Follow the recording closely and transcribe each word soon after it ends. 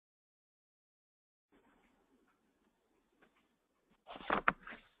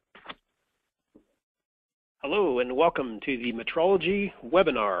Hello and welcome to the Metrology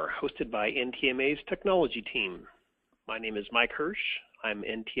webinar hosted by NTMA's technology team. My name is Mike Hirsch. I'm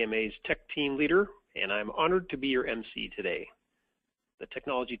NTMA's tech team leader and I'm honored to be your MC today. The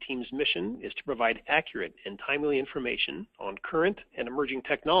technology team's mission is to provide accurate and timely information on current and emerging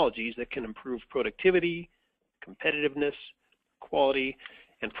technologies that can improve productivity, competitiveness, quality,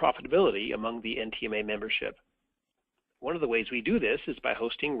 and profitability among the NTMA membership. One of the ways we do this is by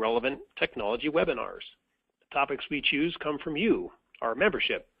hosting relevant technology webinars. Topics we choose come from you, our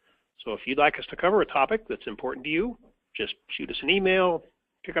membership. So if you'd like us to cover a topic that's important to you, just shoot us an email,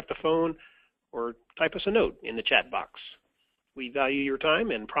 pick up the phone, or type us a note in the chat box. We value your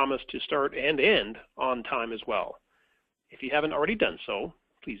time and promise to start and end on time as well. If you haven't already done so,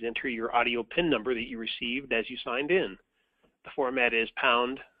 please enter your audio PIN number that you received as you signed in. The format is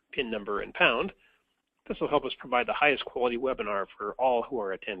pound, PIN number, and pound. This will help us provide the highest quality webinar for all who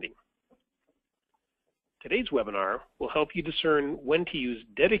are attending. Today's webinar will help you discern when to use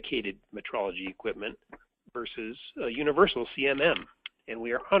dedicated metrology equipment versus a universal CMM, and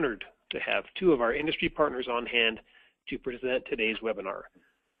we are honored to have two of our industry partners on hand to present today's webinar.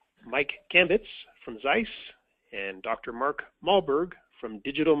 Mike Kambeitz from Zeiss and Dr. Mark Malburg from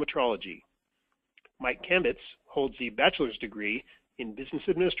Digital Metrology. Mike Kambeitz holds a bachelor's degree in business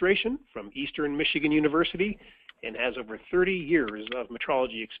administration from Eastern Michigan University and has over 30 years of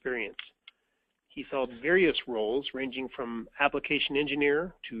metrology experience. He's held various roles ranging from application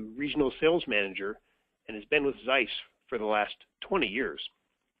engineer to regional sales manager and has been with Zeiss for the last 20 years.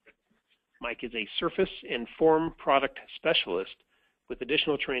 Mike is a surface and form product specialist with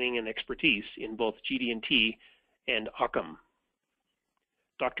additional training and expertise in both GD&T and Occam.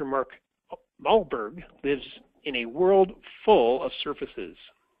 Dr. Mark Malburg lives in a world full of surfaces.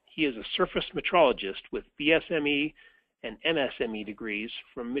 He is a surface metrologist with BSME and MSME degrees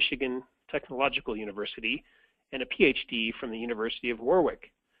from Michigan Technological University and a PhD from the University of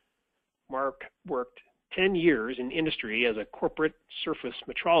Warwick. Mark worked 10 years in industry as a corporate surface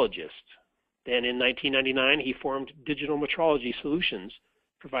metrologist. Then in 1999, he formed Digital Metrology Solutions,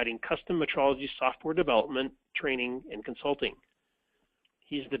 providing custom metrology software development, training, and consulting.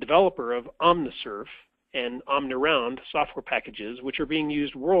 He's the developer of OmniSurf and OmniRound software packages, which are being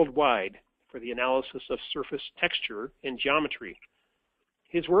used worldwide for the analysis of surface texture and geometry.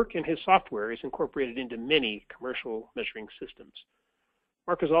 His work and his software is incorporated into many commercial measuring systems.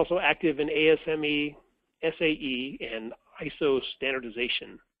 Mark is also active in ASME, SAE, and ISO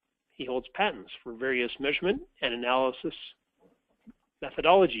standardization. He holds patents for various measurement and analysis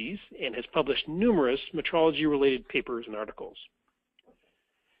methodologies and has published numerous metrology-related papers and articles.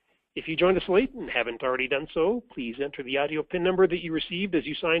 If you joined us late and haven't already done so, please enter the audio PIN number that you received as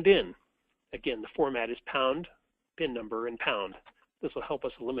you signed in. Again, the format is pound, PIN number, and pound. This will help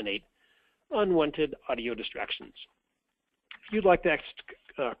us eliminate unwanted audio distractions. If you'd like to ask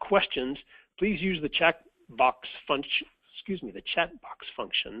questions, please use the chat box function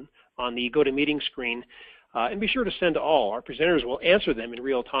on the GoToMeeting screen, and be sure to send to all. Our presenters will answer them in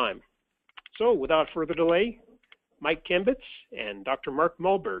real time. So, without further delay, Mike Kambeitz and Dr. Mark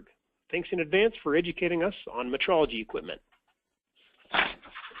Malburg, thanks in advance for educating us on metrology equipment.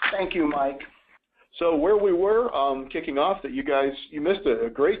 Thank you, Mike. So where we were kicking off that you missed a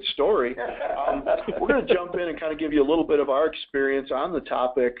great story. We're going to jump in and kind of give you a little bit of our experience on the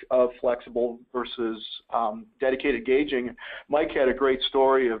topic of flexible versus dedicated gauging. Mike had a great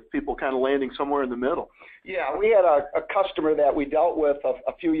story of people kind of landing somewhere in the middle. Yeah, we had a customer that we dealt with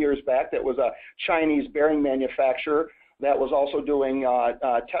a few years back that was a Chinese bearing manufacturer that was also doing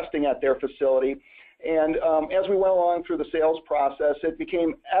testing at their facility. And as we went along through the sales process, it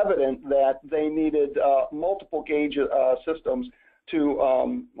became evident that they needed multiple gauge systems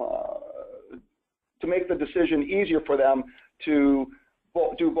to make the decision easier for them to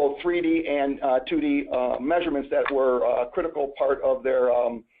do both 3D and 2D measurements that were a critical part of their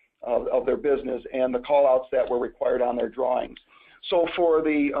business and the call-outs that were required on their drawings. So for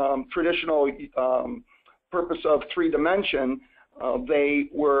the traditional purpose of three-dimension, they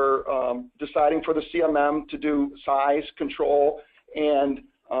were deciding for the CMM to do size, control, and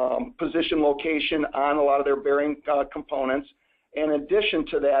position location on a lot of their bearing components. In addition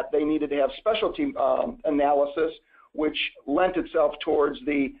to that, they needed to have specialty analysis, which lent itself towards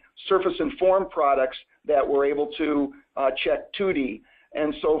the surface and form products that were able to check 2D.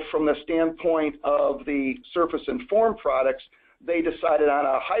 And so from the standpoint of the surface and form products, they decided on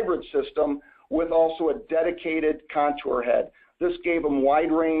a hybrid system with also a dedicated contour head. This gave them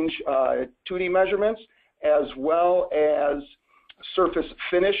wide range 2D measurements as well as surface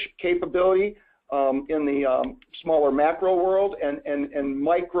finish capability in the smaller macro world and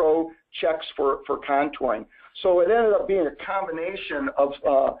micro checks for contouring. So it ended up being a combination of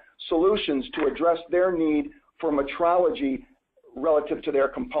solutions to address their need for metrology relative to their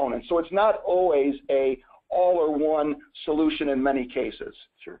components. So it's not always a all-or-one solution in many cases.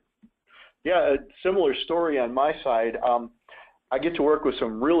 Sure. Yeah, a similar story on my side. I get to work with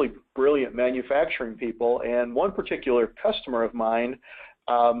some really brilliant manufacturing people, and one particular customer of mine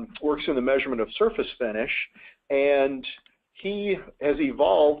works in the measurement of surface finish, and he has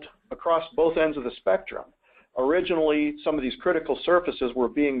evolved across both ends of the spectrum. Originally, some of these critical surfaces were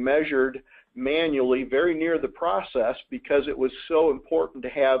being measured manually very near the process because it was so important to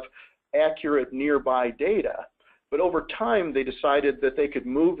have accurate nearby data. But over time, they decided that they could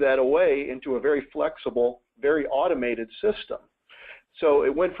move that away into a very flexible, very automated system. So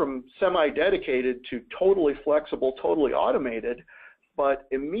it went from semi-dedicated to totally flexible, totally automated, but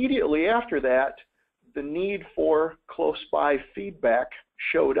immediately after that, the need for close-by feedback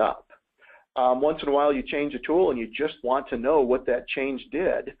showed up. Once in a while, you change a tool and you just want to know what that change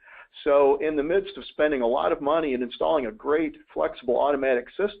did. So in the midst of spending a lot of money and installing a great flexible automatic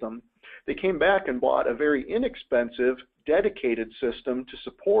system, they came back and bought a very inexpensive, dedicated system to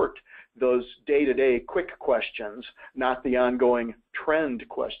support those day-to-day quick questions, not the ongoing trend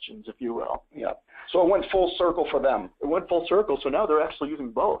questions, if you will. Yeah. So it went full circle for them. It went full circle, so now they're actually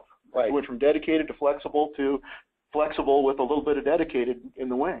using both. Right. It went from dedicated to flexible with a little bit of dedicated in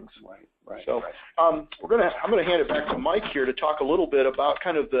the wings. Right. Right. So I'm going to hand it back to Mike here to talk a little bit about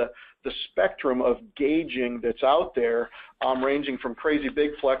kind of the spectrum of gauging that's out there, ranging from crazy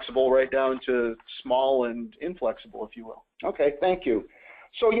big flexible right down to small and inflexible, if you will. Okay, thank you.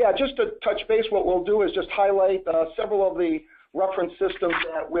 So yeah, just to touch base, what we'll do is just highlight several of the reference systems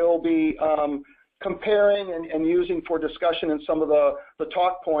that we'll be comparing and using for discussion in some of the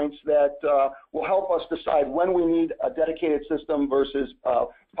talk points that will help us decide when we need a dedicated system versus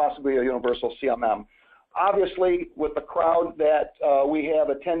possibly a universal CMM. Obviously, with the crowd that we have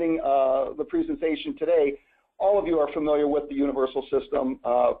attending the presentation today, all of you are familiar with the universal system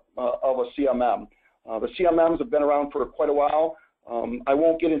of a CMM. The CMMs have been around for quite a while. I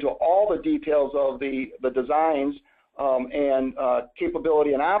won't get into all the details of the designs and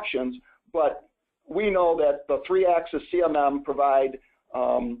capability and options, but we know that the 3-axis CMM provide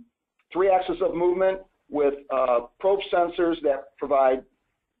 3 axes of movement with probe sensors that provide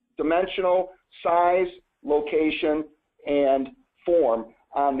dimensional, size, location, and form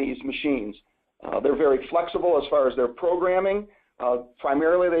on these machines. They're very flexible as far as their programming.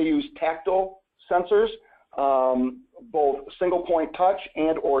 Primarily they use tactile sensors, both single point touch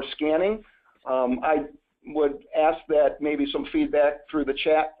and or scanning. I would ask that maybe some feedback through the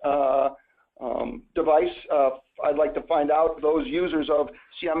chat device. I'd like to find out those users of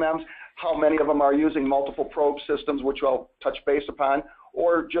CMMs, how many of them are using multiple probe systems, which I'll touch base upon,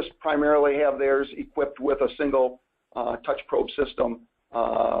 or just primarily have theirs equipped with a single touch probe system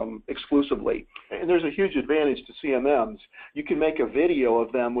exclusively. And there's a huge advantage to CMMs. You can make a video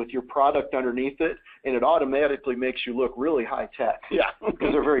of them with your product underneath it, and it automatically makes you look really high-tech. Yeah.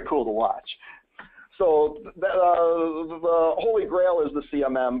 Because they're very cool to watch. So the holy grail is the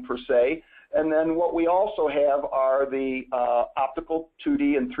CMM per se. And then what we also have are the optical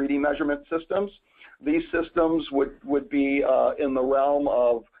 2D and 3D measurement systems. These systems would be in the realm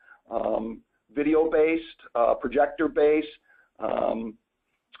of video-based, projector-based,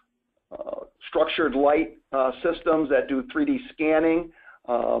 structured light systems that do 3D scanning.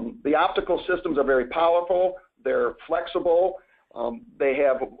 The optical systems are very powerful. They're flexible. They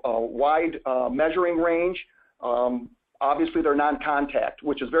have a wide measuring range. Obviously, they're non-contact,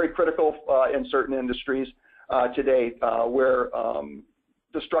 which is very critical in certain industries today where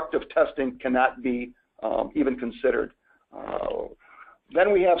destructive testing cannot be even considered.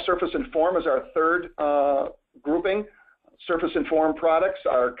 Then we have Surface Inform as our third grouping. Surface Inform products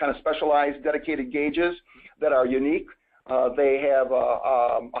are kind of specialized dedicated gauges that are unique. They have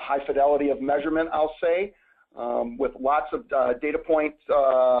a high fidelity of measurement, I'll say, with lots of data point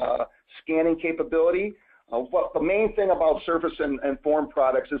scanning capability. But the main thing about Surface Inform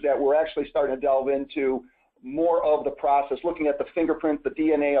products is that we're actually starting to delve into more of the process, looking at the fingerprint, the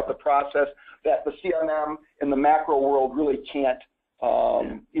DNA of the process that the CMM in the macro world really can't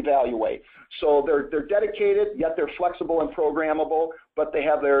evaluate. So they're dedicated, yet they're flexible and programmable, but they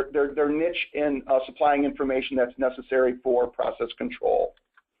have their niche in supplying information that's necessary for process control.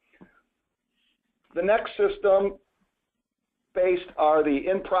 The next system based are the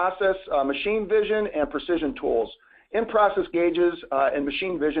in-process machine vision and precision tools. In-process gauges and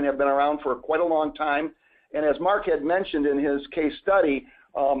machine vision have been around for quite a long time, and as Mark had mentioned in his case study,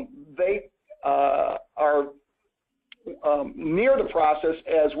 they are near the process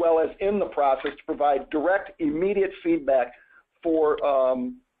as well as in the process to provide direct, immediate feedback for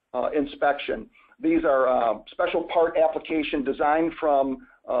inspection. These are special part application designed from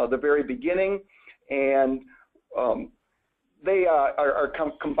the very beginning, and they are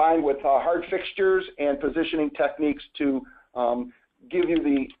combined with hard fixtures and positioning techniques to give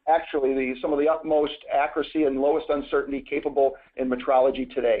you some of the utmost accuracy and lowest uncertainty capable in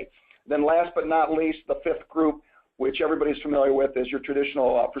metrology today. Then last but not least, the fifth group, which everybody's familiar with, is your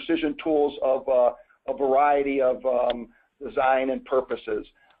traditional precision tools of a variety of design and purposes.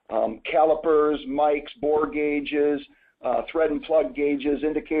 Calipers, mics, bore gauges, thread and plug gauges,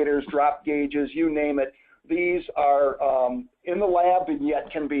 indicators, drop gauges, you name it. These are in the lab and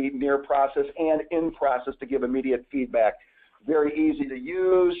yet can be near process and in process to give immediate feedback. Very easy to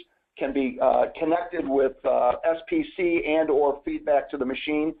use, can be connected with SPC and or feedback to the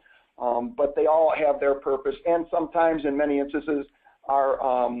machine, but they all have their purpose and sometimes in many instances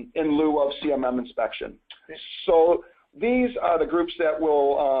are in lieu of CMM inspection. So these are the groups that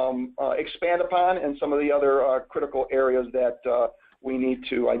we'll expand upon and some of the other critical areas that we need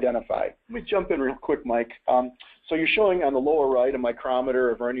to identify. Let me jump in real quick, Mike. So you're showing on the lower right a micrometer,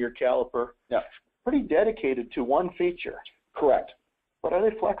 a vernier caliper. Yeah. Pretty dedicated to one feature. Correct. But are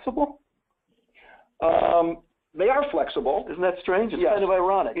they flexible? They are flexible. Isn't that strange? It's Yes. kind of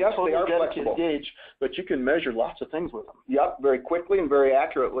ironic. Yes, Totally they are dedicated flexible. gauge, but you can measure lots of things with them. Yep, very quickly and very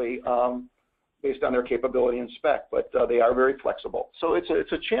accurately based on their capability and spec, but they are very flexible. So it's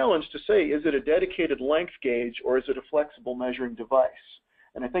a challenge to say, is it a dedicated length gauge or is it a flexible measuring device?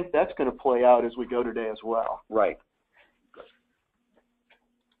 And I think that's going to play out as we go today as well. Right.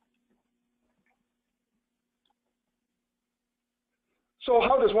 So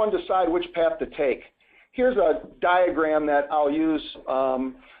how does one decide which path to take? Here's a diagram that I'll use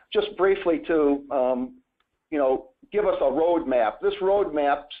just briefly to give us a roadmap. This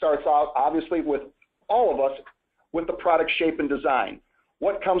roadmap starts out obviously with all of us with the product shape and design.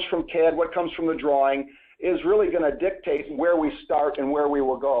 What comes from CAD, what comes from the drawing is really going to dictate where we start and where we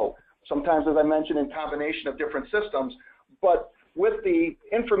will go. Sometimes, as I mentioned, in combination of different systems, but with the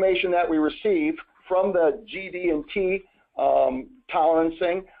information that we receive from the GD&T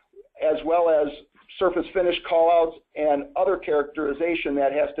tolerancing, as well as surface finish callouts and other characterization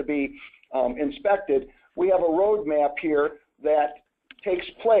that has to be inspected, we have a roadmap here that takes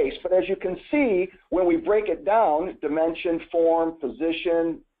place. But as you can see, when we break it down, dimension, form,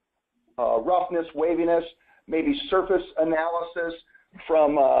 position, roughness, waviness, maybe surface analysis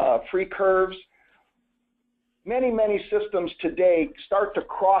from free curves, many systems today start to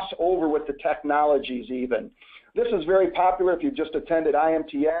cross over with the technologies even. This is very popular if you've just attended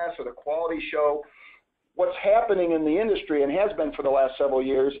IMTS or the quality show. What's happening in the industry, and has been for the last several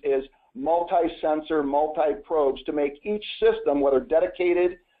years, is multi-sensor, multi-probes to make each system, whether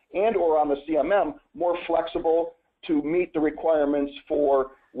dedicated and or on the CMM, more flexible to meet the requirements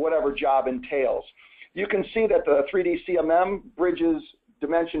for whatever job entails. You can see that the 3D CMM bridges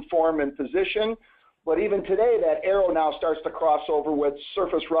dimension, form, and position, but even today that arrow now starts to cross over with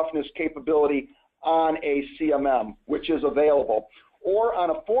surface roughness capability on a CMM, which is available. Or on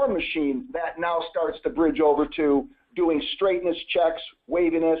a form machine, that now starts to bridge over to doing straightness checks,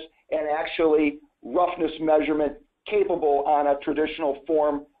 waviness, and actually roughness measurement capable on a traditional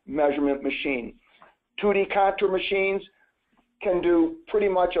form measurement machine. 2D contour machines can do pretty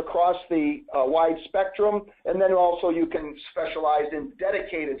much across the wide spectrum, and then also you can specialize in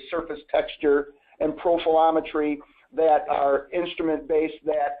dedicated surface texture and profilometry that are instrument-based,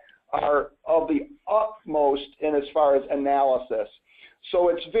 that are of the utmost in as far as analysis. So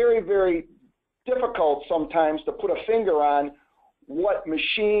it's very difficult sometimes to put a finger on what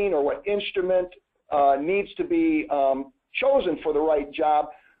machine or what instrument needs to be chosen for the right job,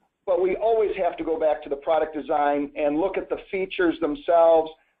 but we always have to go back to the product design and look at the features themselves,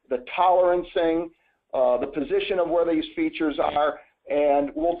 the tolerancing, the position of where these features are,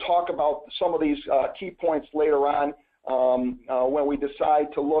 and we'll talk about some of these key points later on when we decide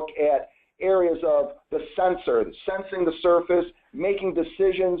to look at areas of the sensor, sensing the surface, making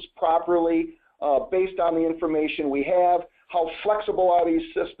decisions properly based on the information we have, how flexible are these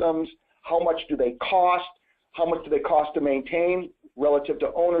systems, how much do they cost, how much do they cost to maintain relative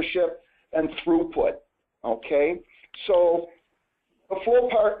to ownership and throughput, okay? So the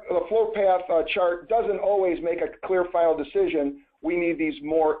flow path chart doesn't always make a clear final decision. We need these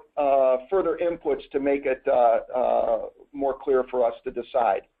more further inputs to make it more clear for us to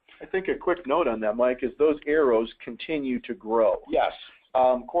decide. I think a quick note on that, Mike, is those arrows continue to grow. Yes.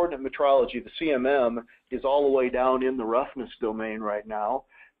 Coordinate metrology, the CMM, is all the way down in the roughness domain right now.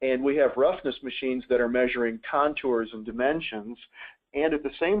 And we have roughness machines that are measuring contours and dimensions, and at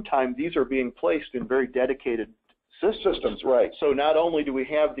the same time, these are being placed in very dedicated systems. Right. So not only do we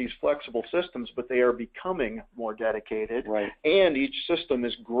have these flexible systems, but they are becoming more dedicated, right, and each system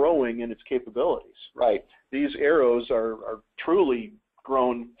is growing in its capabilities. Right. These arrows are truly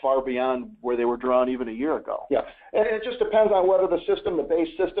grown far beyond where they were drawn even a year ago. Yeah, and it just depends on whether the system, the base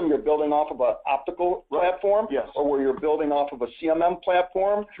system, you're building off of an optical platform, yes, or where you're building off of a CMM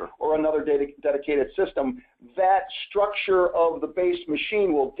platform, sure, or another dedicated system. That structure of the base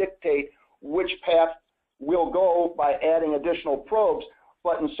machine will dictate which path we'll go by adding additional probes.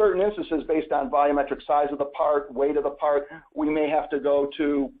 But in certain instances, based on volumetric size of the part, weight of the part, we may have to go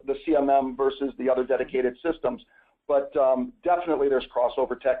to the CMM versus the other dedicated systems. But definitely there's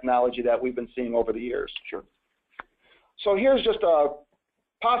crossover technology that we've been seeing over the years. Sure. So here's just a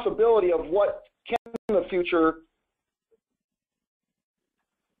possibility of what can the future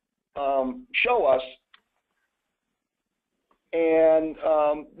show us. And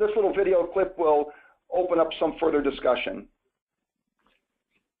this little video clip will open up some further discussion.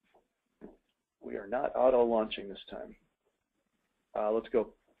 We are not auto-launching this time. Let's go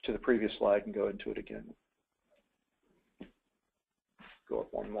to the previous slide and go into it again. Go up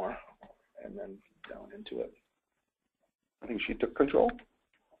one more, and then down into it. I think she took control.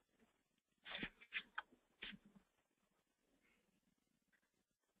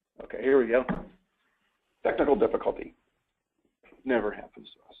 Okay, here we go. Technical difficulty. Never happens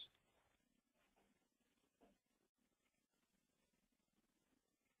to us.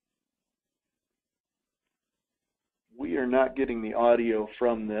 We are not getting the audio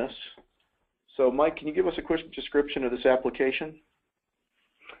from this. So Mike, can you give us a quick description of this application?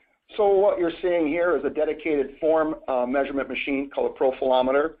 So what you're seeing here is a dedicated form measurement machine called a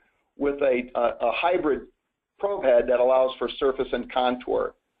profilometer with a hybrid probe head that allows for surface and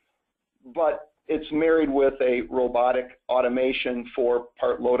contour. But it's married with a robotic automation for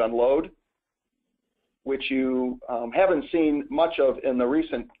part load unload, which you haven't seen much of in the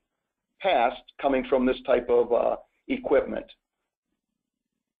recent past coming from this type of equipment.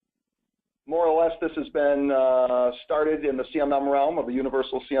 More or less, this has been started in the CMM realm of the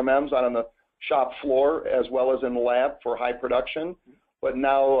universal CMMs on the shop floor as well as in the lab for high production. But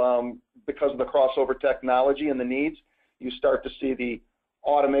now, because of the crossover technology and the needs, you start to see the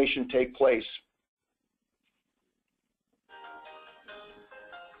automation take place.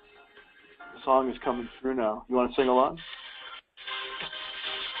 The song is coming through now. You want to sing along?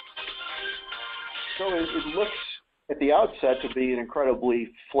 So it looks at the outset to be an incredibly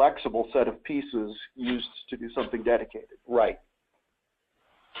flexible set of pieces used to do something dedicated. Right.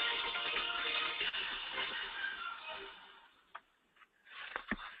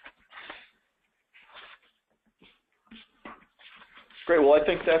 Great. Well, I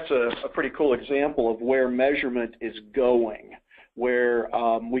think that's a pretty cool example of where measurement is going, where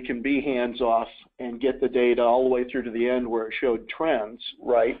we can be hands-off and get the data all the way through to the end where it showed trends.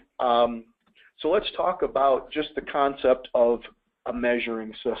 Right. So let's talk about just the concept of a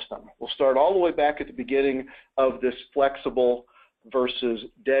measuring system. We'll start all the way back at the beginning of this flexible versus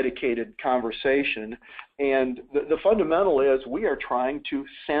dedicated conversation. And the fundamental is we are trying to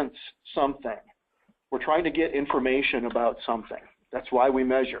sense something. We're trying to get information about something. That's why we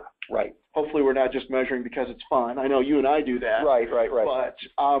measure. Right. Hopefully we're not just measuring because it's fun. I know you and I do that. Right. But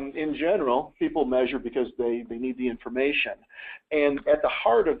in general, people measure because they need the information. And at the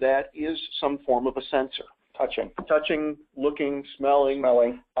heart of that is some form of a sensor. Touching, looking, smelling.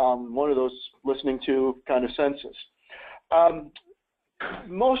 One of those listening to kind of senses.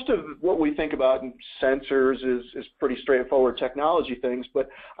 Most of what we think about in sensors is pretty straightforward technology things, but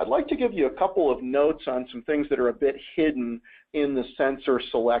I'd like to give you a couple of notes on some things that are a bit hidden in the sensor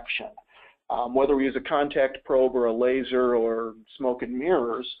selection. Whether we use a contact probe or a laser or smoke and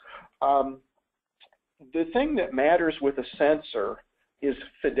mirrors, the thing that matters with a sensor is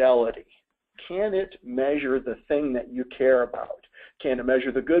fidelity. Can it measure the thing that you care about? Can it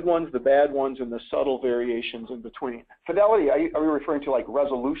measure the good ones, the bad ones, and the subtle variations in between? Fidelity, are you referring to like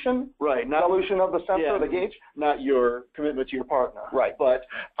resolution? Right. Resolution of the sensor, the gauge? Not your commitment to your partner. Right. But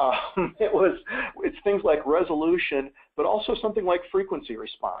it's things like resolution, but also something like frequency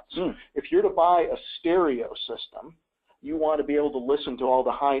response. If you're to buy a stereo system, you want to be able to listen to all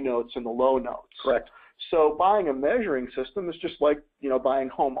the high notes and the low notes. Correct. So buying a measuring system is just like, buying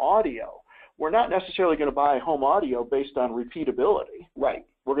home audio. We're not necessarily going to buy home audio based on repeatability. Right.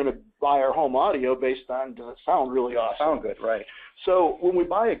 We're going to buy our home audio based on, does it sound really awesome? Sound good, right. So when we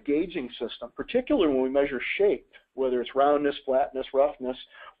buy a gauging system, particularly when we measure shape, whether it's roundness, flatness, roughness,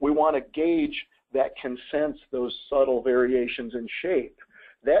 we want a gauge that can sense those subtle variations in shape.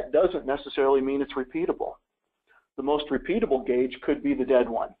 that doesn't necessarily mean it's repeatable. The most repeatable gauge could be the dead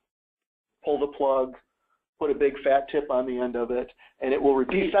one. Pull the plug, put a big fat tip on the end of it, and it will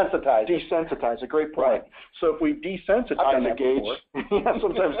repeat. Desensitize. Desensitize, a great point. Right. So if we desensitize a gauge, yeah,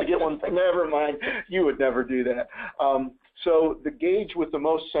 sometimes to get one thing, never mind, you would never do that. So the gauge with the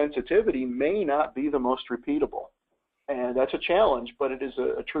most sensitivity may not be the most repeatable. And that's a challenge, but it is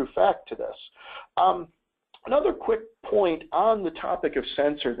a true fact to this. Another quick point on the topic of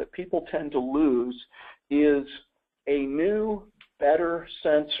sensor that people tend to lose is a new, better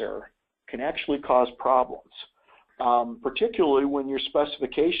sensor can actually cause problems, particularly when your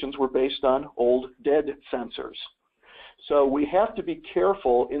specifications were based on old, dead sensors. So we have to be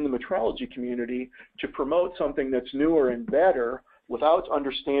careful in the metrology community to promote something that's newer and better without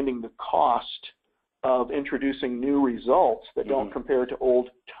understanding the cost of introducing new results that don't compare to old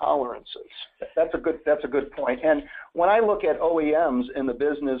tolerances. That's a good point. And when I look at OEMs in the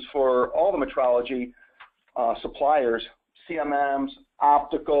business for all the metrology suppliers, CMMs,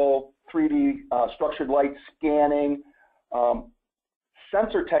 optical, 3D structured light scanning,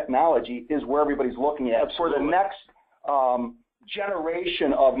 sensor technology is where everybody's looking at. Absolutely. For the next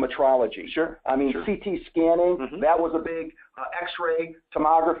generation of metrology. Sure. I mean, sure. CT scanning, that was a big X-ray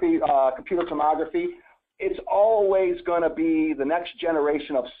tomography, computer tomography. It's always going to be the next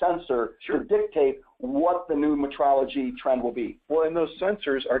generation of sensor to dictate what the new metrology trend will be. Well, and those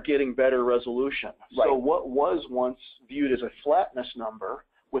sensors are getting better resolution. Right. So what was once viewed as a flatness number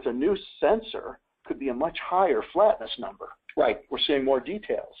with a new sensor could be a much higher flatness number. Right. We're seeing more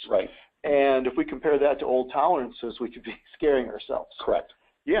details. Right. And if we compare that to old tolerances, we could be scaring ourselves. Correct.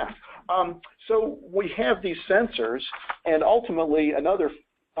 Yeah. So we have these sensors, and ultimately another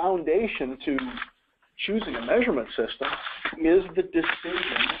foundation to choosing a measurement system is the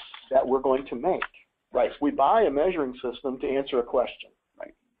decision that we're going to make. Right. We buy a measuring system to answer a question.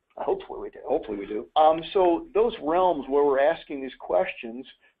 Right. Hopefully we do. Hopefully we do. So those realms where we're asking these questions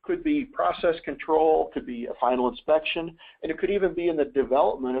could be process control, could be a final inspection, and it could even be in the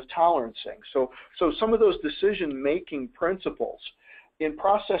development of tolerancing. So some of those decision-making principles. In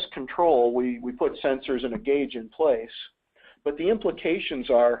process control, we put sensors and a gauge in place, but the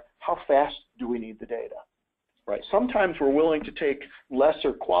implications are how fast do we need the data? Right. Sometimes we're willing to take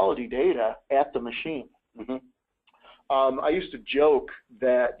lesser quality data at the machine. I used to joke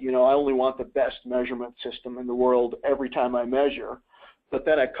that, I only want the best measurement system in the world every time I measure. But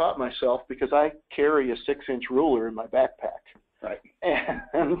then I caught myself because I carry a 6-inch ruler in my backpack. Right.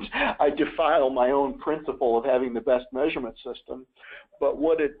 And I defile my own principle of having the best measurement system. But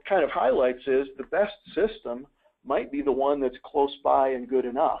what it kind of highlights is the best system might be the one that's close by and good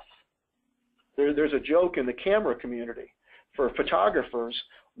enough. There's a joke in the camera community. For photographers,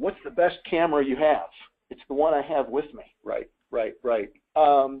 what's the best camera you have? It's the one I have with me. Right.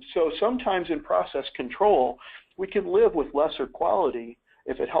 So sometimes in process control, we can live with lesser quality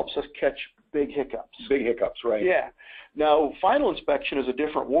if it helps us catch big hiccups. Big hiccups, right. Yeah. Now, final inspection is a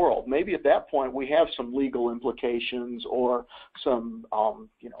different world. Maybe at that point we have some legal implications or some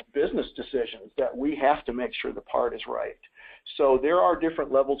business decisions that we have to make sure the part is right. So there are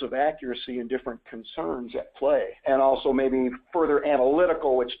different levels of accuracy and different concerns at play. And also maybe further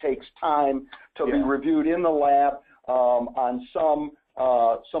analytical, which takes time to be reviewed in the lab on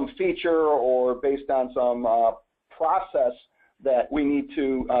some feature or based on some process that we need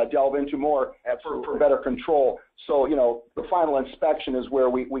to delve into more for better control. So, the final inspection is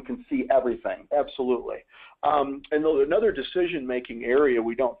where we can see everything. Absolutely. And another decision-making area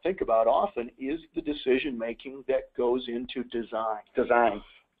we don't think about often is the decision-making that goes into design.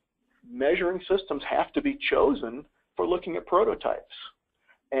 Measuring systems have to be chosen for looking at prototypes.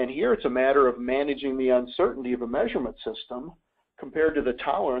 And here it's a matter of managing the uncertainty of a measurement system compared to the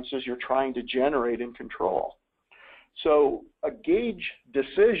tolerances you're trying to generate and control. So a gauge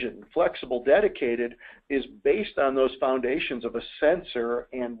decision, flexible, dedicated, is based on those foundations of a sensor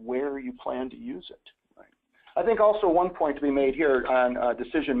and where you plan to use it. Right. I think also one point to be made here on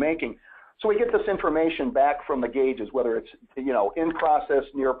decision making. So we get this information back from the gauges, whether it's in process,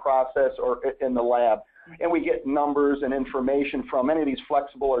 near process, or in the lab, and we get numbers and information from any of these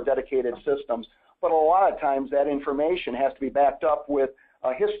flexible or dedicated systems. But a lot of times that information has to be backed up with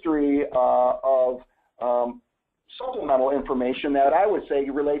a history of supplemental information that I would say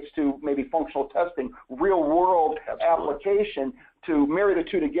relates to maybe functional testing, real world application, to marry the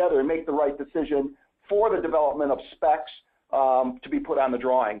two together and make the right decision for the development of specs to be put on the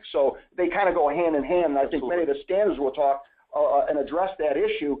drawing. So they kind of go hand in hand, and I think many of the standards will talk and address that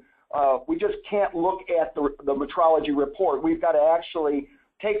issue. We just can't look at the metrology report. We've got to actually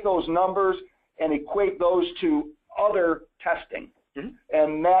take those numbers and equate those to other testing.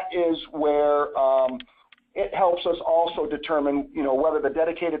 And that is where it helps us also determine, whether the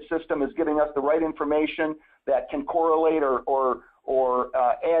dedicated system is giving us the right information that can correlate or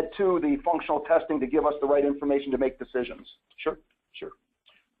add to the functional testing to give us the right information to make decisions. Sure.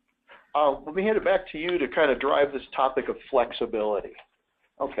 Let me hand it back to you to kind of drive this topic of flexibility.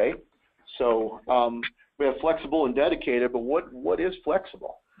 Okay. So we have flexible and dedicated, but what is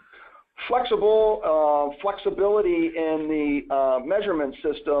flexible? Flexibility in the measurement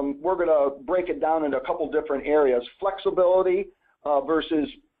system, we're going to break it down into a couple different areas. Flexibility versus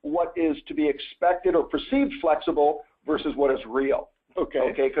what is to be expected or perceived flexible versus what is real.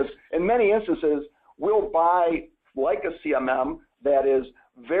 Okay, because in many instances, we'll buy like a CMM that is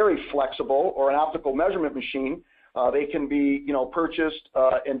very flexible, or an optical measurement machine. They can be, purchased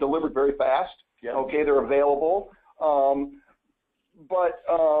and delivered very fast. Yeah. Okay, they're available. But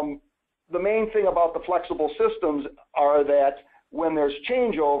the main thing about the flexible systems are that when there's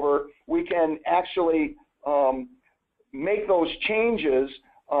changeover, we can actually make those changes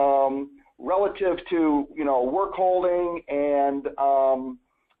relative to, work holding and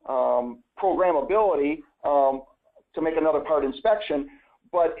programmability to make another part inspection,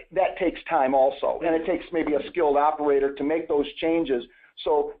 but that takes time also, and it takes maybe a skilled operator to make those changes.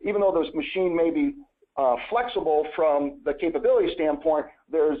 So even though this machine may be flexible from the capability standpoint,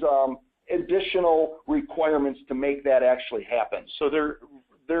 there's additional requirements to make that actually happen. So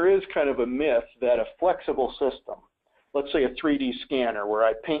there is kind of a myth that a flexible system, let's say a 3D scanner where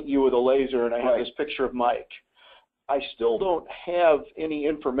I paint you with a laser and I have this picture of Mike, I still don't have any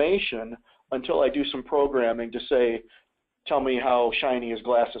information until I do some programming to say, tell me how shiny his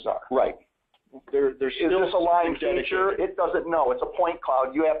glasses are. Right. There's still is this a line feature? It doesn't know. It's a point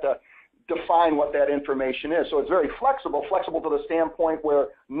cloud. You have to define what that information is. So it's very flexible to the standpoint where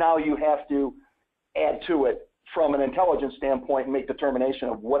now you have to add to it from an intelligence standpoint and make determination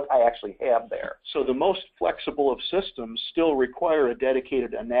of what I actually have there. So the most flexible of systems still require a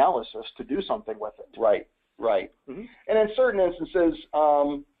dedicated analysis to do something with it. Right. And in certain instances,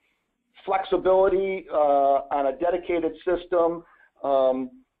 flexibility on a dedicated system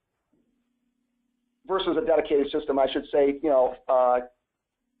versus a dedicated system, I should say,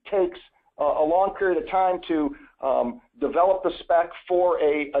 takes a long period of time to develop the spec for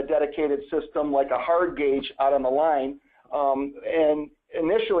a dedicated system like a hard gauge out on the line. And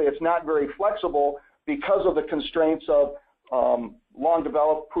initially, it's not very flexible because of the constraints of long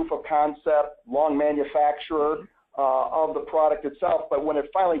developed proof of concept, long manufacturer of the product itself. But when it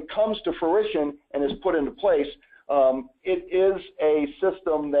finally comes to fruition and is put into place, it is a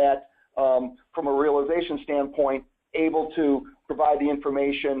system that, from a realization standpoint, able to provide the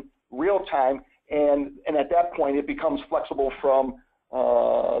information real time, and at that point it becomes flexible from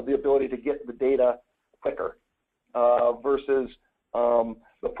the ability to get the data quicker versus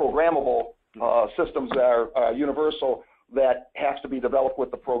the programmable systems that are universal that has to be developed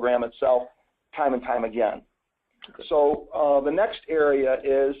with the program itself time and time again. So the next area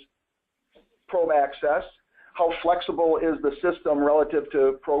is probe access. How flexible is the system relative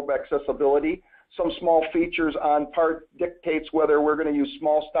to probe accessibility? Some small features on part dictates whether we're going to use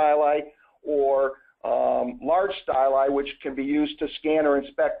small styli or large styli, which can be used to scan or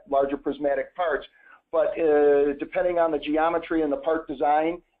inspect larger prismatic parts. But depending on the geometry and the part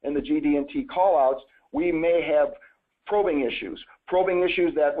design and the GD&T callouts, we may have probing issues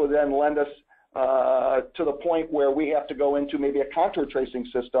that will then lend us to the point where we have to go into maybe a contour tracing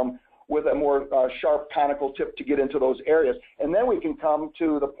system with a more sharp conical tip to get into those areas. And then we can come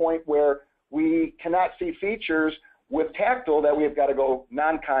to the point where we cannot see features with tactile that we've got to go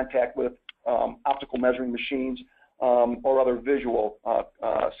non-contact with optical measuring machines or other visual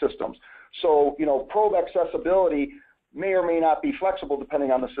systems. So, probe accessibility may or may not be flexible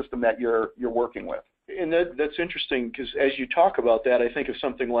depending on the system that you're working with. And that's interesting because as you talk about that, I think of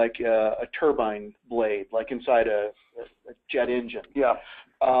something like a turbine blade, like inside a jet engine. Yeah.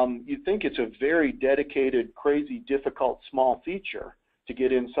 You'd think it's a very dedicated, crazy, difficult, small feature to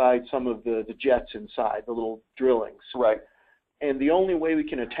get inside some of the jets inside, the little drillings. Right. And the only way we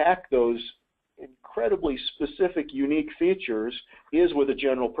can attack those incredibly specific, unique features is with a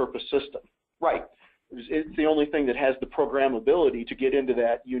general purpose system. Right. It's the only thing that has the programmability to get into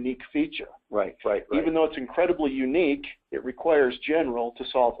that unique feature. Right. Even though it's incredibly unique, it requires general to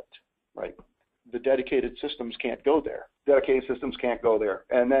solve it. Right. The dedicated systems can't go there. Dedicated systems can't go there.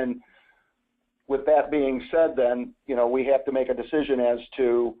 And then with that being said, then, we have to make a decision as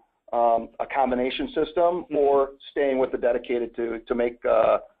to a combination system or staying with the dedicated to make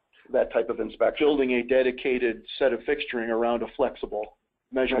that type of inspection. Building a dedicated set of fixturing around a flexible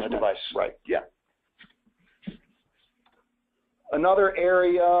measurement device. Right. Yeah. Another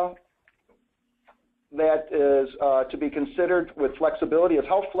area that is to be considered with flexibility is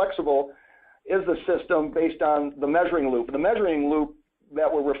how flexible is the system based on the measuring loop. The measuring loop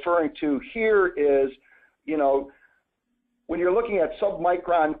that we're referring to here is, you know, when you're looking at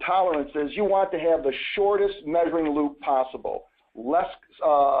submicron tolerances, you want to have the shortest measuring loop possible, less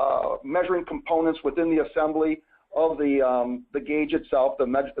measuring components within the assembly of the gauge itself,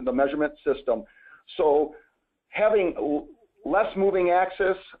 the measurement system. So having less moving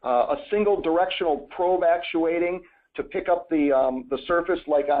axis, a single directional probe actuating to pick up the surface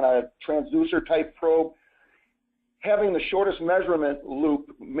like on a transducer type probe, having the shortest measurement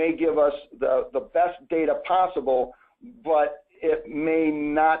loop may give us the best data possible, but it may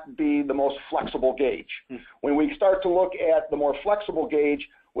not be the most flexible gauge. When we start to look at the more flexible gauge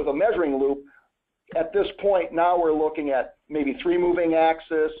with a measuring loop, at this point now we're looking at maybe 3 moving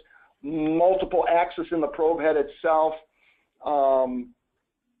axis, multiple axis in the probe head itself,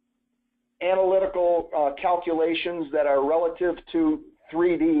 analytical calculations that are relative to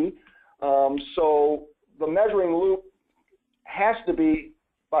 3D. So the measuring loop has to be,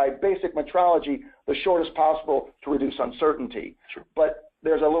 by basic metrology, the shortest possible to reduce uncertainty. Sure. But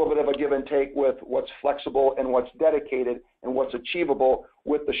there's a little bit of a give and take with what's flexible and what's dedicated and what's achievable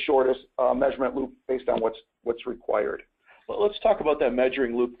with the shortest measurement loop based on what's required. Well, let's talk about that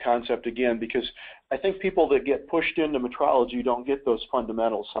measuring loop concept again, because I think people that get pushed into metrology don't get those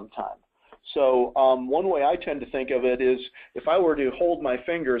fundamentals sometimes. So one way I tend to think of it is if I were to hold my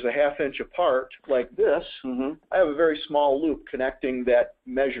fingers a ½ inch apart like this, I have a very small loop connecting that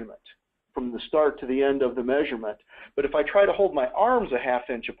measurement from the start to the end of the measurement. But if I try to hold my arms a ½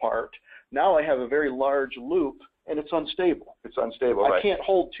 inch apart, now I have a very large loop and it's unstable. It's unstable, I can't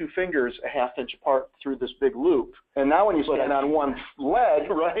hold 2 fingers a ½ inch apart through this big loop. And now when you stand on one leg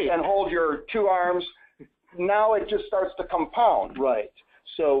and hold your 2 arms, now it just starts to compound. Right.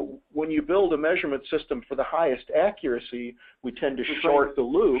 So when you build a measurement system for the highest accuracy, we tend to shrink the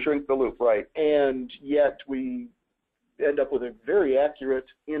loop. Shrink the loop, right. And yet we end up with a very accurate,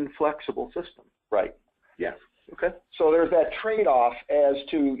 inflexible system. Right. Yeah. Okay. So there's that trade-off as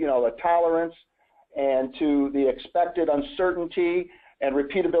to, you know, the tolerance and to the expected uncertainty and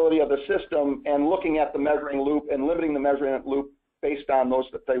repeatability of the system, and looking at the measuring loop and limiting the measurement loop based on those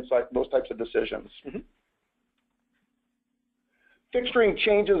types of decisions. Fixturing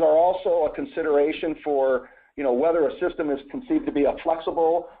changes are also a consideration for, you know, whether a system is conceived to be a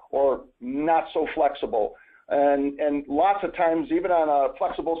flexible or not so flexible. And lots of times, even on a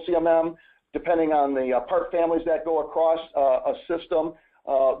flexible CMM, depending on the part families that go across a system,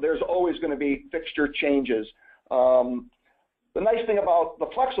 there's always going to be fixture changes. The nice thing about the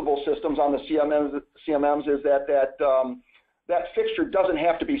flexible systems on the CMMs is that fixture doesn't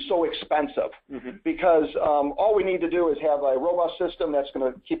have to be so expensive, because all we need to do is have a robust system that's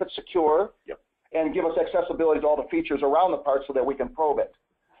going to keep it secure and give us accessibility to all the features around the part so that we can probe it.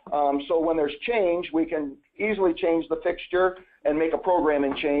 So when there's change, we can easily change the fixture and make a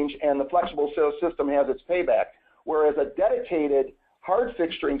programming change, and the flexible system has its payback. Whereas a dedicated hard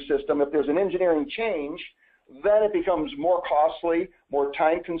fixturing system, if there's an engineering change, then it becomes more costly, more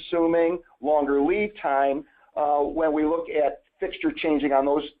time-consuming, longer lead time, when we look at fixture changing on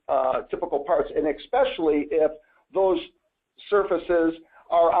those typical parts, and especially if those surfaces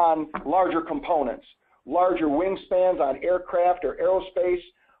are on larger components, larger wingspans on aircraft or aerospace,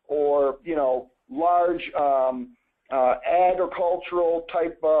 or, you know, large agricultural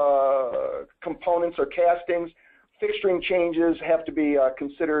type components or castings. Fixturing changes have to be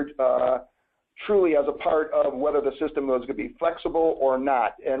considered truly as a part of whether the system is going to be flexible or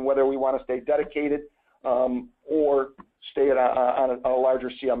not, and whether we want to stay dedicated or stay on a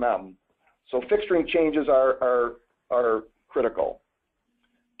larger CMM. So fixturing changes are critical.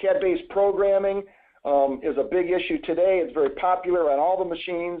 CAD-based programming is a big issue today. It's very popular on all the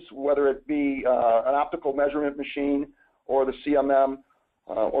machines, whether it be an optical measurement machine or the CMM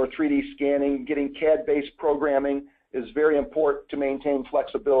or 3D scanning. Getting CAD-based programming is very important to maintain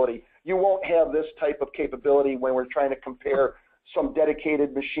flexibility. You won't have this type of capability when we're trying to compare some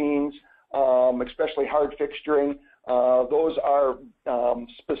dedicated machines, especially hard fixturing. Those are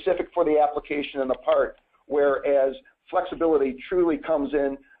specific for the application and the part, whereas flexibility truly comes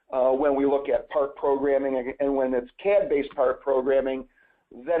in when we look at part programming, and when it's CAD-based part programming,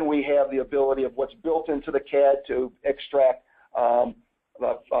 then we have the ability of what's built into the CAD to extract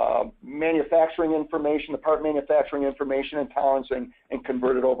the manufacturing information, the part manufacturing information and tolerancing, and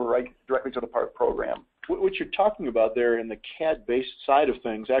convert it over directly to the part program. What you're talking about there in the CAD-based side of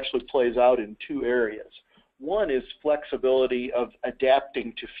things actually plays out in 2 areas. One is flexibility of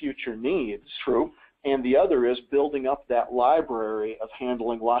adapting to future needs. True. and the other is building up that library of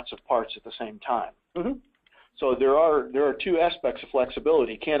handling lots of parts at the same time. Mm-hmm. So there are two aspects of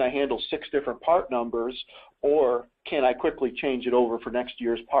flexibility. Can I handle 6 different part numbers, or can I quickly change it over for next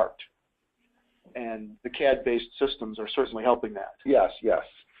year's part? And the CAD-based systems are certainly helping that. Yes, yes.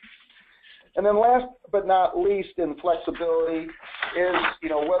 And then last but not least in flexibility is,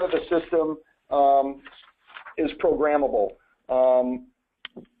 whether the system is programmable.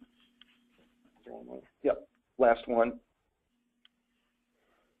 Yep, last one.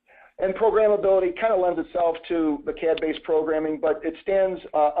 And programmability kind of lends itself to the CAD-based programming, but it stands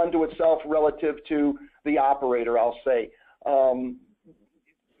unto itself relative to the operator, I'll say.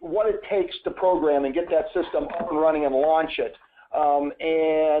 What it takes to program and get that system up and running and launch it,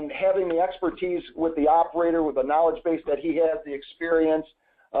 and having the expertise with the operator, with the knowledge base that he has, the experience,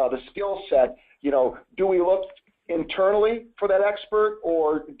 the skill set. Do we look internally for that expert,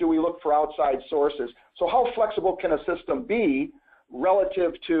 or do we look for outside sources? So how flexible can a system be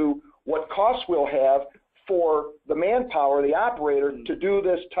relative to what costs we'll have for the manpower, the operator, to do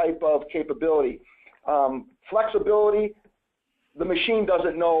this type of capability? Flexibility, the machine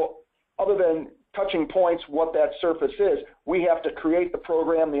doesn't know, other than touching points, what that surface is. We have to create the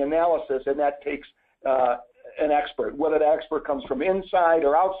program, the analysis, and that takes an expert. Whether that expert comes from inside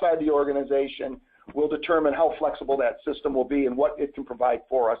or outside the organization will determine how flexible that system will be and what it can provide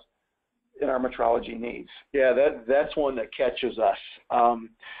for us in our metrology needs. Yeah, that's one that catches us.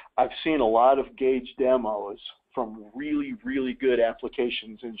 I've seen a lot of gauge demos from really, really good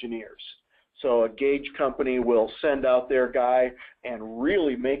applications engineers. So a gauge company will send out their guy and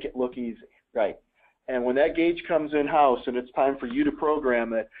really make it look easy. Right. And when that gauge comes in-house and it's time for you to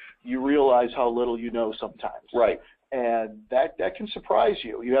program it, you realize how little you know sometimes. Right. And that can surprise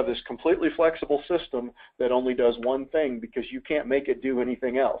you. You have this completely flexible system that only does one thing because you can't make it do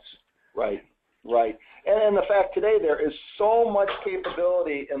anything else. Right, right. And the fact today, there is so much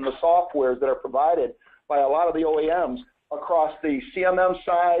capability in the softwares that are provided by a lot of the OEMs across the CMM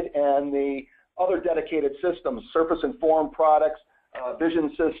side and the other dedicated systems, surface and form products, vision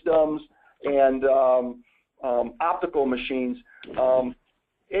systems, and optical machines.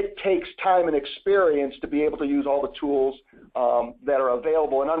 It takes time and experience to be able to use all the tools that are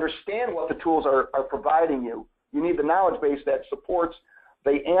available and understand what the tools are providing you. You need the knowledge base that supports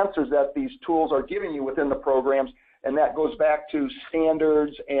the answers that these tools are giving you within the programs, and that goes back to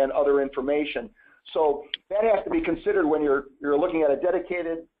standards and other information. So that has to be considered when you're looking at a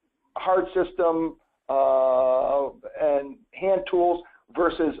dedicated hard system and hand tools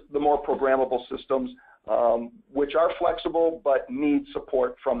versus the more programmable systems, which are flexible but need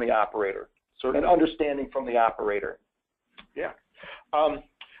support from the operator. And understanding from the operator. Yeah.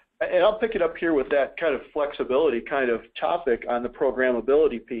 And I'll pick it up here with that kind of flexibility kind of topic on the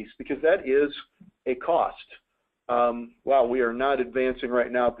programmability piece, because that is a cost. Wow, we are not advancing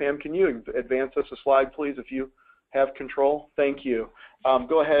right now. Pam, can you advance us a slide, please, if you have control? Thank you.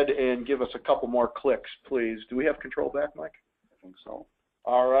 Go ahead and give us a couple more clicks, please. Do we have control back, Mike? I think so.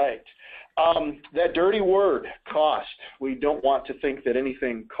 All right. That dirty word, cost. We don't want to think that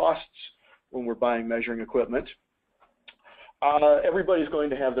anything costs when we're buying measuring equipment. Everybody's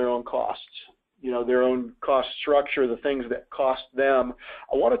going to have their own costs, their own cost structure, the things that cost them.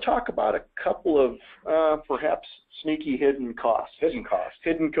 I want to talk about a couple of perhaps sneaky hidden costs. Hidden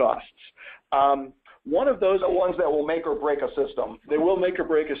costs. One of those, the ones that will make or break a system. They will make or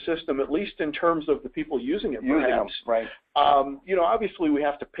break a system, at least in terms of the people using it, perhaps. Right. Obviously we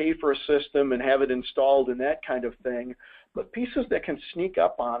have to pay for a system and have it installed and that kind of thing, but pieces that can sneak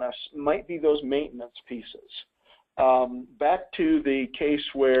up on us might be those maintenance pieces. Back to the case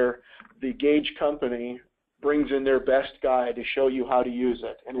where the gauge company brings in their best guy to show you how to use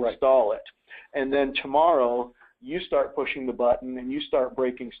it and install it. And then tomorrow you start pushing the button and you start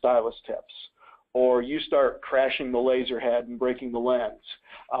breaking stylus tips, or you start crashing the laser head and breaking the lens.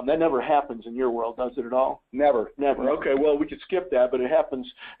 That never happens in your world, does it at all? Never. Okay, well, we could skip that, but it happens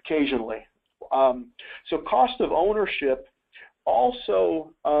occasionally. So cost of ownership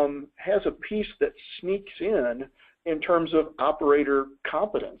also has a piece that sneaks in terms of operator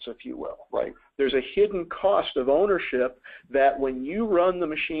competence, if you will. Right. There's a hidden cost of ownership that when you run the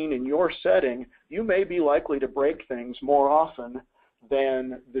machine in your setting, you may be likely to break things more often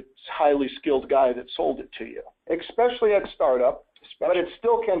than the highly skilled guy that sold it to you. Especially at startup, but it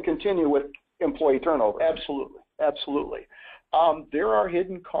still can continue with employee turnover. Absolutely. There are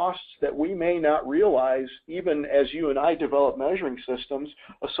hidden costs that we may not realize, even as you and I develop measuring systems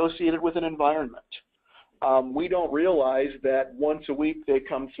associated with an environment. We don't realize that once a week they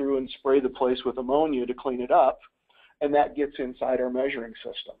come through and spray the place with ammonia to clean it up, and that gets inside our measuring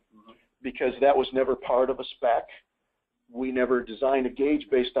system. because that was never part of a spec. We never designed a gauge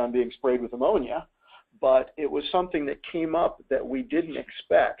based on being sprayed with ammonia, but it was something that came up that we didn't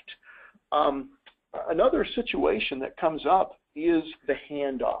expect. Another situation that comes up is the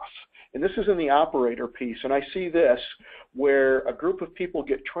handoff. And this is in the operator piece. And I see this where a group of people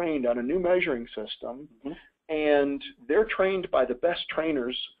get trained on a new measuring system, and they're trained by the best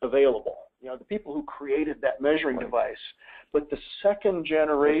trainers available. You know, the people who created that measuring device. But the second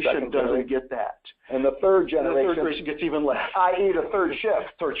generation doesn't get that. And the third generation gets even less. I.e. the third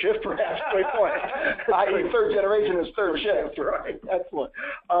shift. Third shift, perhaps. Great point. I.e. third generation is third shift. Right. Excellent.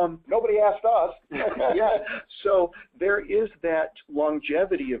 Nobody asked us. Yeah. So there is that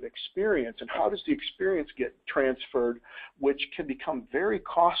longevity of experience, and how does the experience get transferred, which can become very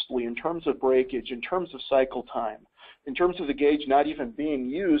costly in terms of breakage, in terms of cycle time, in terms of the gauge not even being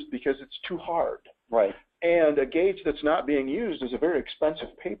used because it's too hard. Right. And a gauge that's not being used is a very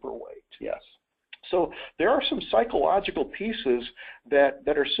expensive paperweight. Yes. So there are some psychological pieces that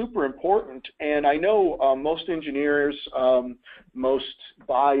are super important. And I know most engineers, most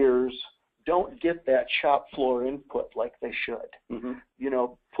buyers don't get that shop floor input like they should. You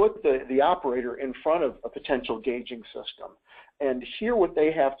know, put the operator in front of a potential gauging system and hear what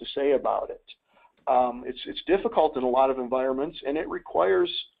they have to say about it. It's difficult in a lot of environments, and it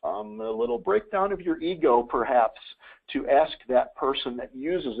requires a little breakdown of your ego, perhaps, to ask that person that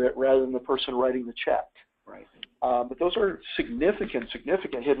uses it rather than the person writing the check. Right. But those are significant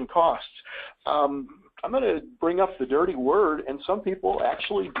hidden costs. I'm going to bring up the dirty word, and some people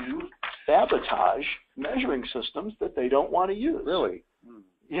actually do sabotage measuring systems that they don't want to use. Really?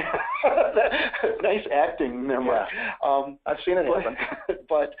 Yeah, nice acting there, Mark. Yeah. I've seen it happen.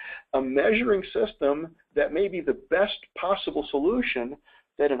 But a measuring system that may be the best possible solution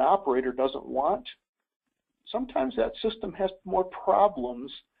that an operator doesn't want, sometimes that system has more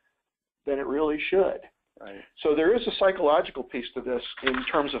problems than it really should. Right. So there is a psychological piece to this in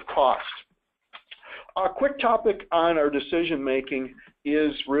terms of cost. A quick topic on our decision making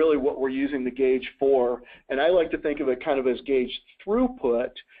is really what we're using the gauge for, and I like to think of it kind of as gauge throughput,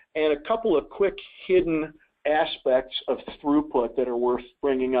 and a couple of quick hidden aspects of throughput that are worth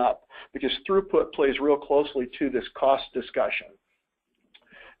bringing up, because throughput plays real closely to this cost discussion.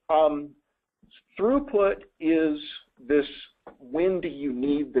 Throughput is this when do you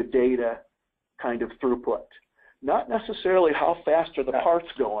need the data kind of throughput. Not necessarily how fast are the parts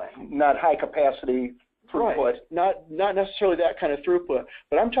going. Not high capacity throughput. Right. Not necessarily that kind of throughput,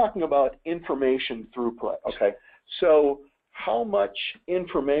 but I'm talking about information throughput. Okay. So how much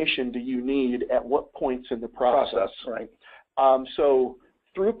information do you need at what points in the process? Right. So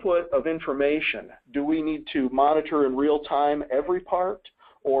throughput of information, do we need to monitor in real time every part,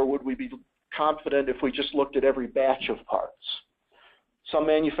 or would we be confident if we just looked at every batch of parts? Some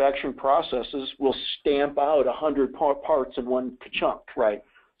manufacturing processes will stamp out 100 parts in one chunk. Right.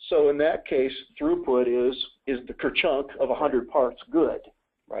 So in that case, throughput is the chunk of 100 parts good?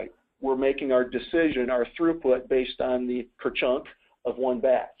 Right. We're making our decision, our throughput, based on the chunk of one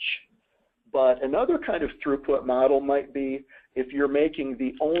batch. But another kind of throughput model might be if you're making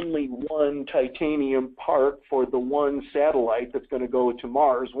the only one titanium part for the one satellite that's going to go to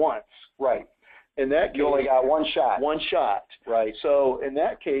Mars once. Right. In that case, you only got one shot. One shot. Right. So in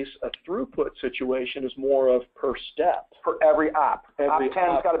that case, a throughput situation is more of per step. For every op. Every op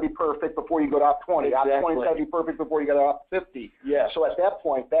 10's got to be perfect before you go to op 20. Exactly. Op 20's got to be perfect before you go to op 50. Yes. So at that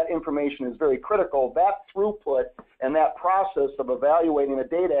point, that information is very critical. That throughput and that process of evaluating the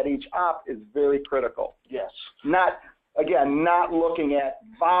data at each op is very critical. Yes. Not looking at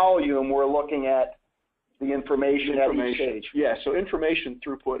volume, we're looking at the information at each stage. Yeah, so information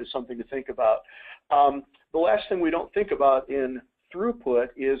throughput is something to think about. The last thing we don't think about in throughput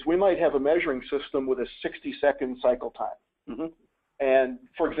is we might have a measuring system with a 60-second cycle time. And,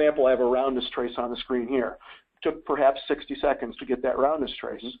 for example, I have a roundness trace on the screen here. It took perhaps 60 seconds to get that roundness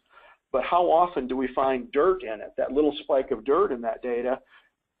trace. But how often do we find dirt in it? That little spike of dirt in that data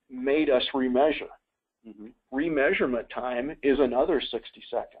made us remeasure. Remeasurement time is another 60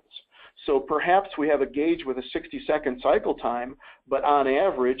 seconds. So perhaps we have a gauge with a 60-second cycle time, but on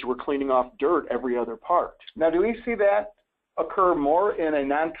average, we're cleaning off dirt every other part. Now, do we see that occur more in a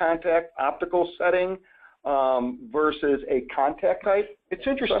non-contact optical setting versus a contact type? It's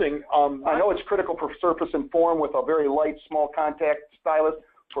interesting. I know it's critical for surface and form with a very light, small contact stylus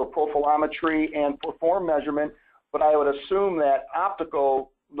for profilometry and for form measurement, but I would assume that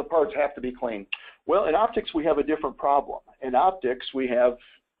optical, the parts have to be clean. Well, in optics, we have a different problem. In optics, we have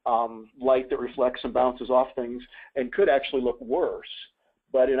light that reflects and bounces off things and could actually look worse.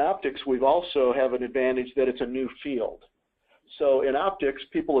 But in optics, we also have an advantage that it's a new field. So in optics,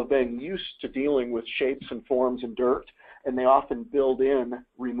 people have been used to dealing with shapes and forms and dirt, and they often build in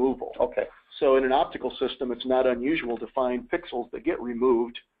removal. Okay. So in an optical system, it's not unusual to find pixels that get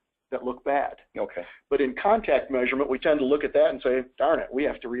removed that look bad. Okay. But in contact measurement, we tend to look at that and say, darn it, we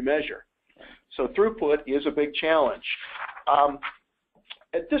have to remeasure. So throughput is a big challenge.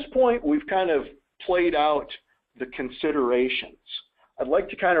 At this point, we've kind of played out the considerations. I'd like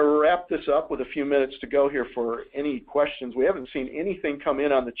to kind of wrap this up with a few minutes to go here for any questions. We haven't seen anything come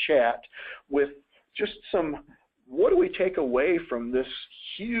in on the chat with just some, what do we take away from this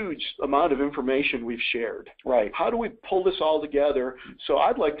huge amount of information we've shared? Right. How do we pull this all together? So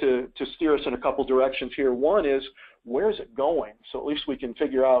I'd like to steer us in a couple directions here. One is, where's it going? So at least we can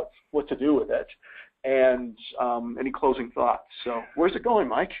figure out what to do with it. And any closing thoughts? So where's it going,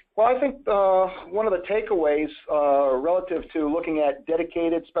 Mike? Well, I think one of the takeaways relative to looking at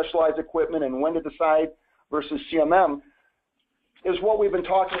dedicated specialized equipment and when to decide versus CMM is what we've been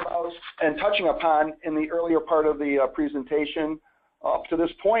talking about and touching upon in the earlier part of the presentation up to this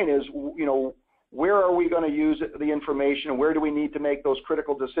point is, you know, where are we going to use the information and where do we need to make those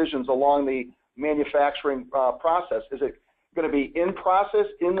critical decisions along the manufacturing process? Is it going to be in process,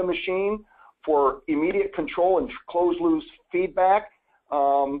 in the machine, for immediate control and closed-loop feedback?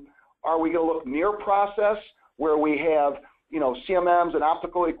 Are we going to look near process where we have, you know, CMMs and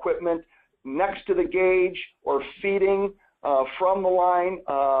optical equipment next to the gauge or feeding from the line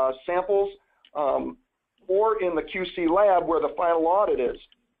samples, or in the QC lab where the final audit is?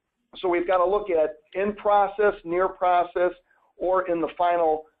 So we've got to look at in process, near process, or in the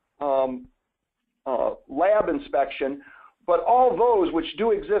final lab inspection. But all those which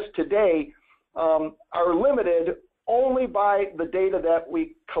do exist today are limited only by the data that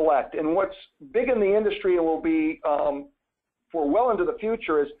we collect. And what's big in the industry and will be for well into the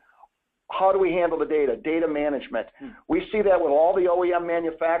future is how do we handle the data, data management. We see that with all the OEM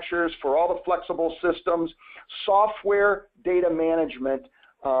manufacturers for all the flexible systems, software data management,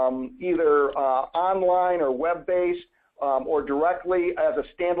 either online or web-based, or directly as a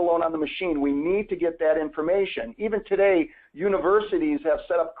standalone on the machine. We need to get that information. Even today, universities have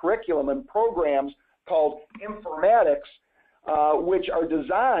set up curriculum and programs called informatics, which are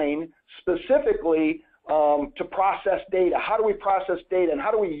designed specifically to process data. How do we process data, and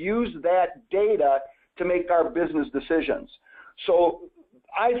how do we use that data to make our business decisions? So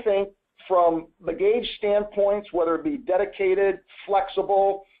I think from the gauge standpoints, whether it be dedicated,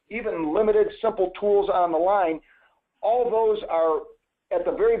 flexible, even limited simple tools on the line, all those are at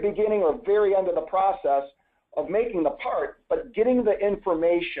the very beginning or very end of the process of making the part, but getting the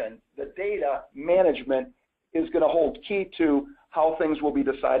information, the data management is going to hold key to how things will be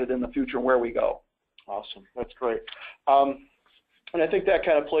decided in the future and where we go. Awesome. That's great. And I think that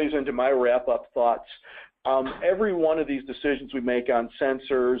kind of plays into my wrap-up thoughts. Every one of these decisions we make on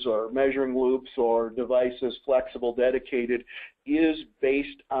sensors or measuring loops or devices, flexible, dedicated, is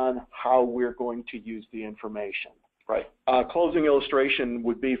based on how we're going to use the information. Right. Closing illustration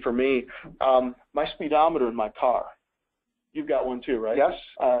would be for me, my speedometer in my car. You've got one too, right? Yes.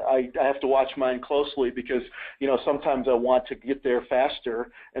 I have to watch mine closely because, you know, sometimes I want to get there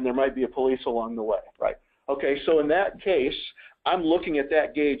faster and there might be a police along the way. Right. Okay, so in that case, I'm looking at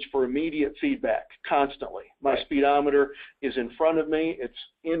that gauge for immediate feedback constantly. My speedometer is in front of me. It's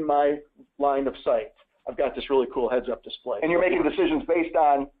in my line of sight. I've got this really cool heads-up display. And you're making decisions based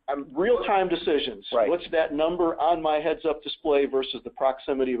on? Real-time decisions. Right. What's that number on my heads-up display versus the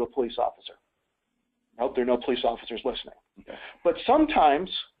proximity of a police officer? I hope there are no police officers listening. Okay. But sometimes,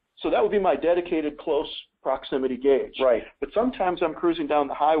 so that would be my dedicated close proximity gauge. Right. But sometimes I'm cruising down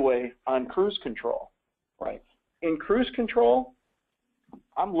the highway on cruise control. Right. In cruise control,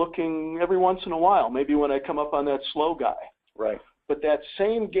 I'm looking every once in a while, maybe when I come up on that slow guy. Right. But that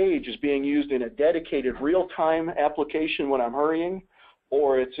same gauge is being used in a dedicated real-time application when I'm hurrying,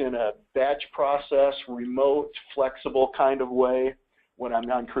 or it's in a batch process, remote, flexible kind of way when I'm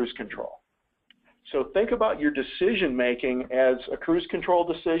on cruise control. So think about your decision-making as a cruise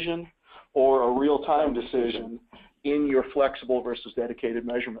control decision or a real-time decision in your flexible versus dedicated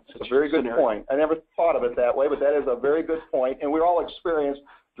measurements. That's a very good point. I never thought of it that way, but that is a very good point. And we're all experienced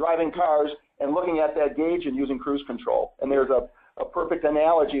driving cars and looking at that gauge and using cruise control. And there's a perfect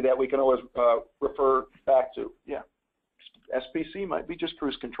analogy that we can always refer back to. Yeah. SPC might be just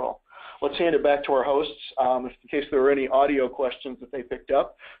cruise control. Let's hand it back to our hosts in case there were any audio questions that they picked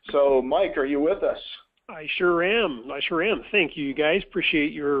up. So, Mike, are you with us? I sure am. Thank you, you guys.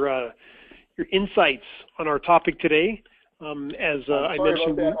 Appreciate your insights on our topic today. I mentioned,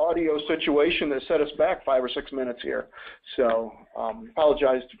 about that audio situation that set us back 5 or 6 minutes here. So,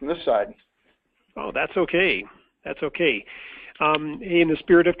 apologize from this side. Oh, that's okay. That's okay. In the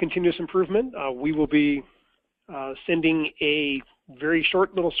spirit of continuous improvement, we will be sending a very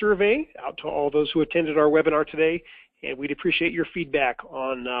short little survey out to all those who attended our webinar today, and we'd appreciate your feedback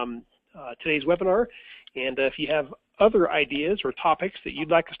on today's webinar. And if you have other ideas or topics that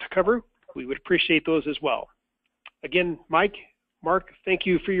you'd like us to cover, we would appreciate those as well. Again, Mike, Mark, thank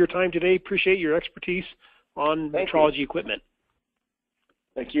you for your time today. Appreciate your expertise on metrology equipment.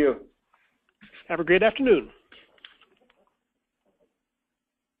 Thank you. Have a great afternoon.